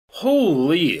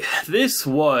Holy, this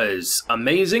was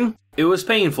amazing. It was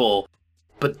painful,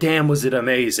 but damn was it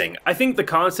amazing. I think the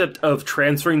concept of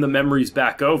transferring the memories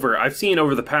back over, I've seen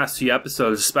over the past few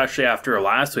episodes, especially after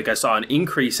last week, I saw an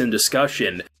increase in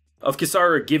discussion of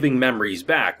Kisara giving memories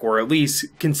back, or at least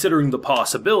considering the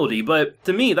possibility, but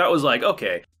to me that was like,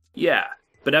 okay, yeah,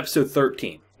 but episode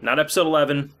 13, not episode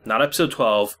 11, not episode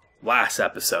 12, last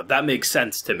episode, that makes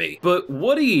sense to me. But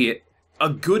what a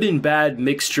good and bad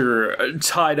mixture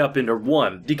tied up into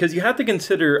one, because you have to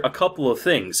consider a couple of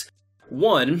things.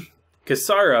 One,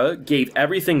 Kisara gave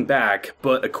everything back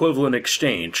but equivalent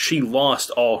exchange. She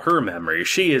lost all her memories.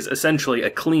 She is essentially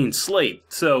a clean slate,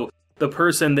 so the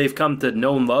person they've come to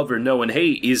know and love or know and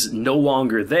hate is no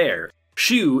longer there.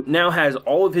 Shu now has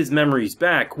all of his memories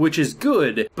back, which is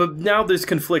good, but now there's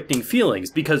conflicting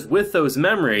feelings, because with those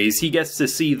memories, he gets to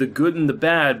see the good and the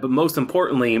bad, but most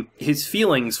importantly, his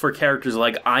feelings for characters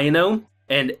like Aino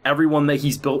and everyone that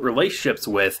he's built relationships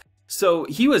with. So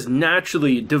he was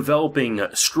naturally developing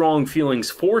strong feelings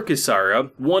for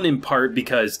Kisara, one in part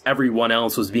because everyone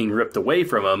else was being ripped away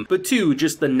from him, but two,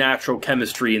 just the natural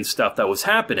chemistry and stuff that was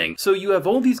happening. So you have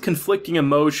all these conflicting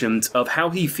emotions of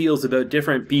how he feels about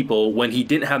different people when he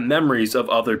didn't have memories of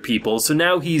other people. So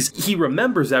now he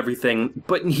remembers everything,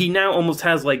 but he now almost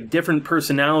has like different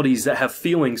personalities that have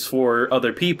feelings for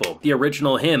other people. The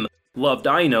original him loved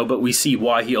Aino, but we see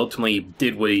why he ultimately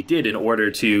did what he did in order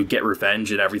to get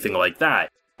revenge and everything like that.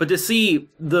 But to see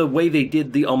the way they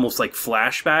did the almost like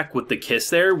flashback with the kiss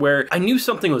there, where I knew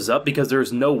something was up because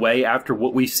there's no way after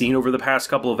what we've seen over the past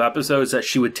couple of episodes that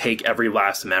she would take every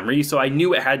last memory, so I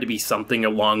knew it had to be something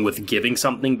along with giving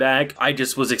something back. I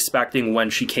just was expecting when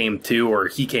she came to, or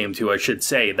he came to I should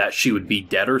say, that she would be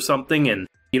dead or something, and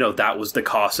you know, that was the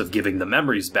cost of giving the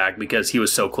memories back because he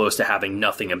was so close to having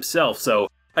nothing himself. So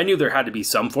I knew there had to be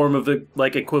some form of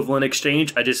like equivalent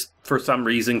exchange. I just, for some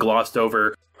reason, glossed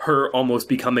over her almost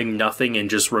becoming nothing and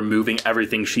just removing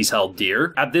everything she's held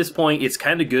dear. At this point, it's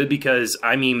kind of good because,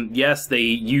 I mean, yes, they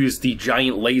used the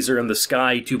giant laser in the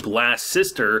sky to blast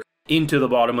Sister into the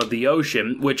bottom of the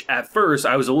ocean, which at first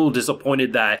I was a little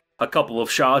disappointed that a couple of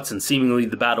shots and seemingly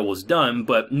the battle was done,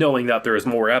 but knowing that there was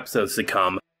more episodes to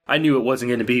come, I knew it wasn't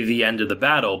going to be the end of the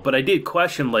battle. But I did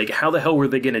question, like, how the hell were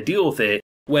they going to deal with it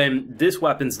when this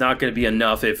weapon's not going to be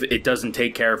enough if it doesn't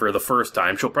take care of her the first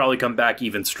time? She'll probably come back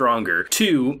even stronger.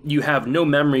 Two, you have no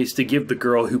memories to give the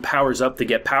girl who powers up to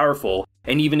get powerful,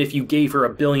 and even if you gave her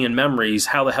 1 billion memories,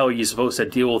 how the hell are you supposed to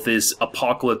deal with this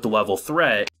apocalypse level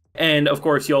threat? And of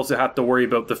course you also have to worry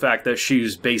about the fact that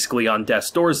Shu's basically on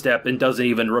death's doorstep and doesn't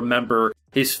even remember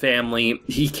his family.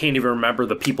 He can't even remember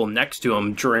the people next to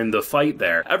him during the fight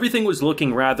there. Everything was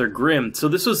looking rather grim, so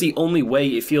this was the only way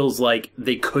it feels like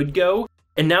they could go.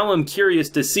 And now I'm curious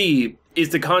to see, is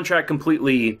the contract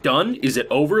completely done? Is it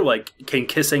over? Like, can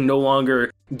Kissing no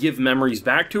longer give memories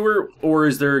back to her? Or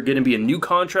is there going to be a new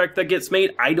contract that gets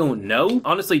made? I don't know.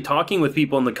 Honestly, talking with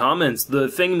people in the comments, the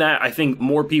thing that I think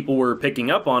more people were picking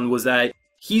up on was that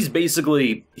he's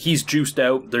juiced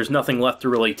out. There's nothing left to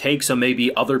really take, so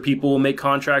maybe other people will make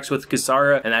contracts with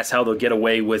Kisara, and that's how they'll get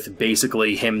away with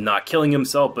basically him not killing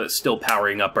himself, but still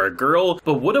powering up our girl.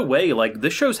 But what a way, like,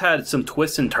 this show's had some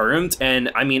twists and turns,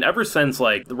 and I mean, ever since,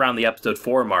 like, around the episode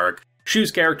 4 mark,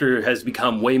 Shu's character has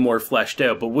become way more fleshed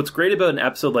out. But what's great about an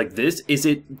episode like this is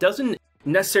it doesn't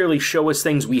necessarily show us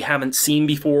things we haven't seen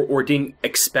before or didn't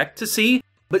expect to see.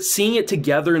 But seeing it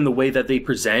together in the way that they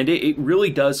present it, it really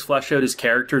does flesh out his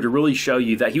character to really show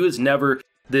you that he was never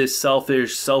this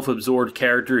selfish, self-absorbed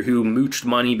character who mooched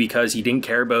money because he didn't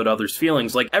care about others'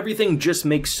 feelings. Like, everything just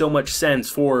makes so much sense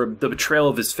for the betrayal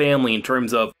of his family in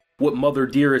terms of what Mother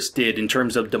Dearest did, in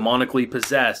terms of demonically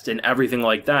possessed and everything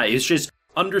like that. It's just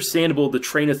understandable the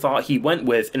train of thought he went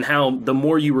with, and how the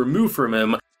more you remove from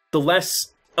him, the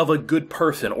less of a good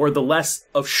person, or the less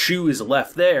of Shu is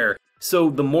left there.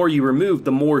 So the more you remove,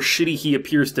 the more shitty he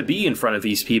appears to be in front of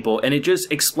these people, and it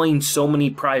just explains so many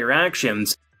prior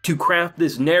actions to craft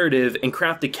this narrative and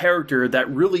craft a character that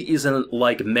really isn't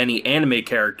like many anime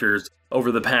characters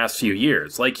over the past few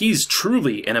years. Like, he's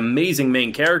truly an amazing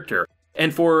main character.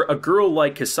 And for a girl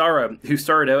like Kisara, who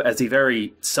started out as a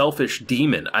very selfish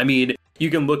demon, I mean, you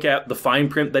can look at the fine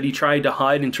print that he tried to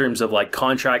hide in terms of like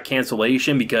contract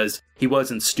cancellation because he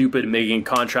wasn't stupid making a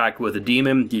contract with a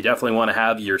demon. You definitely want to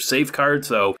have your safeguard,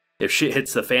 so if shit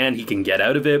hits the fan, he can get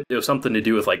out of it. It was something to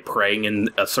do with like praying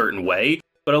in a certain way.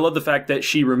 But I love the fact that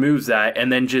she removes that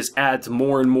and then just adds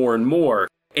more and more and more.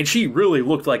 And she really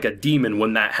looked like a demon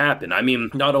when that happened. I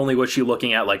mean, not only was she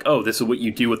looking at like, oh, this is what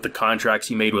you do with the contracts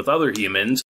you made with other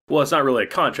humans. Well, it's not really a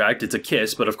contract, it's a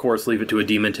kiss, but of course leave it to a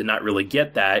demon to not really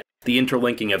get that. the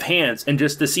interlinking of hands, and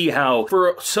just to see how,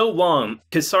 for so long,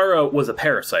 Kisara was a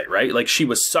parasite, right? Like, she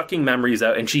was sucking memories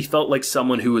out, and she felt like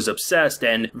someone who was obsessed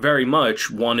and very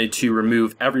much wanted to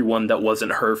remove everyone that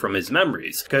wasn't her from his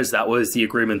memories, because that was the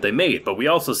agreement they made. But we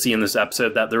also see in this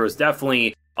episode that there was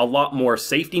definitely a lot more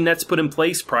safety nets put in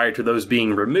place prior to those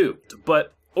being removed.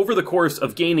 But over the course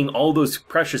of gaining all those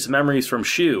precious memories from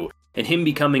Shu, and him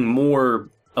becoming more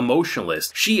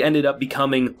emotionless, she ended up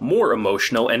becoming more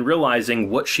emotional and realizing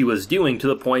what she was doing, to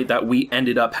the point that we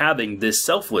ended up having this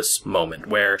selfless moment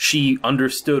where she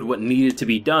understood what needed to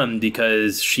be done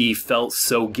because she felt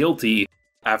so guilty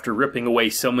after ripping away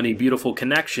so many beautiful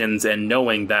connections and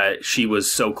knowing that she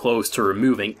was so close to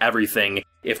removing everything,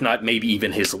 if not maybe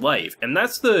even his life. And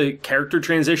that's the character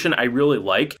transition I really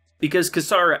like, because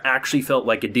Kisara actually felt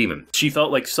like a demon. She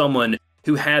felt like someone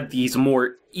who had these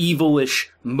more evilish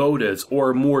motives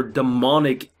or more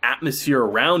demonic atmosphere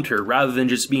around her, rather than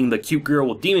just being the cute girl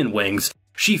with demon wings.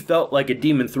 She felt like a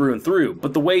demon through and through,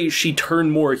 but the way she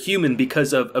turned more human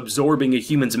because of absorbing a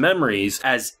human's memories,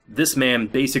 as this man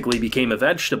basically became a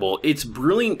vegetable, it's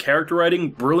brilliant character writing,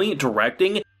 brilliant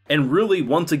directing, and really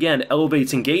once again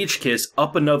elevates Engaged Kiss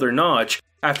up another notch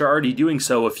after already doing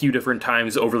so a few different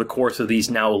times over the course of these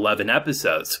now 11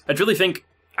 episodes. I really think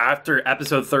after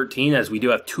episode 13, as we do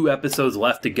have 2 episodes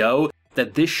left to go,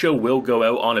 that this show will go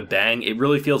out on a bang. It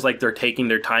really feels like they're taking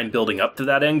their time building up to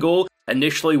that end goal.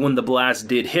 Initially, when the blast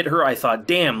did hit her, I thought,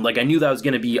 damn, like I knew that was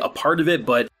going to be a part of it,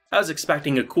 but I was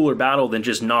expecting a cooler battle than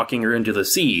just knocking her into the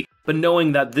sea. But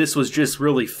knowing that this was just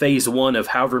really phase 1 of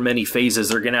however many phases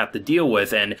they're going to have to deal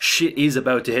with, and shit is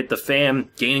about to hit the fan,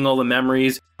 gaining all the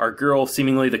memories, our girl,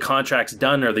 seemingly the contract's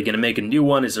done, are they going to make a new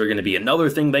one, is there going to be another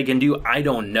thing they can do, I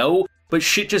don't know. But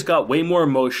shit just got way more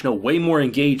emotional, way more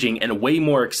engaging, and way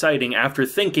more exciting after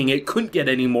thinking it couldn't get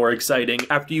any more exciting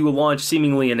after you launched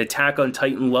seemingly an Attack on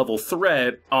Titan level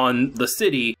threat on the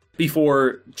city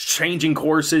before changing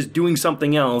courses, doing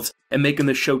something else, and making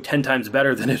the show 10 times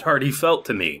better than it already felt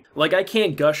to me. Like, I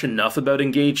can't gush enough about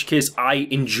Engaged Kiss. I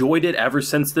enjoyed it ever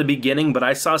since the beginning, but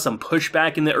I saw some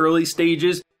pushback in the early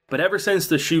stages. But ever since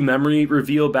the Shu memory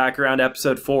reveal back around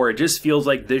episode 4, it just feels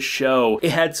like this show,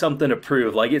 it had something to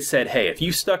prove. Like, it said, hey, if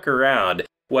you stuck around,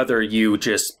 whether you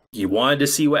wanted to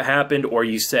see what happened, or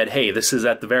you said, hey, this is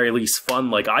at the very least fun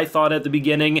like I thought at the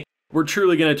beginning, we're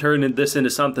truly going to turn this into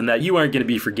something that you aren't going to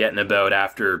be forgetting about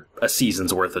after a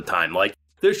season's worth of time. Like,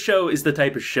 this show is the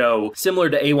type of show, similar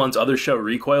to A1's other show,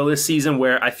 Recoil, this season,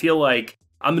 where I feel like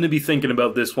I'm going to be thinking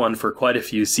about this one for quite a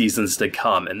few seasons to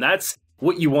come, and that's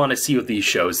what you want to see with these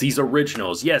shows, these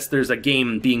originals. Yes, there's a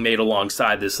game being made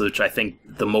alongside this, which I think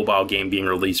the mobile game being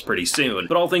released pretty soon.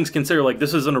 But all things considered, like,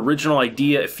 this is an original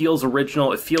idea, it feels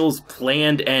original, it feels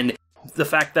planned, and the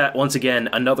fact that, once again,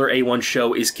 another A1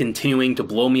 show is continuing to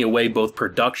blow me away both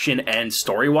production and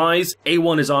story-wise.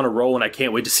 A1 is on a roll, and I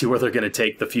can't wait to see where they're going to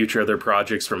take the future of their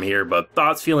projects from here. But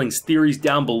thoughts, feelings, theories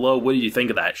down below. What did you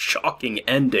think of that shocking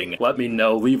ending? Let me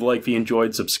know. Leave a like if you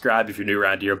enjoyed, subscribe if you're new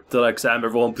around here. Till next time,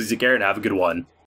 everyone, please take care and have a good one.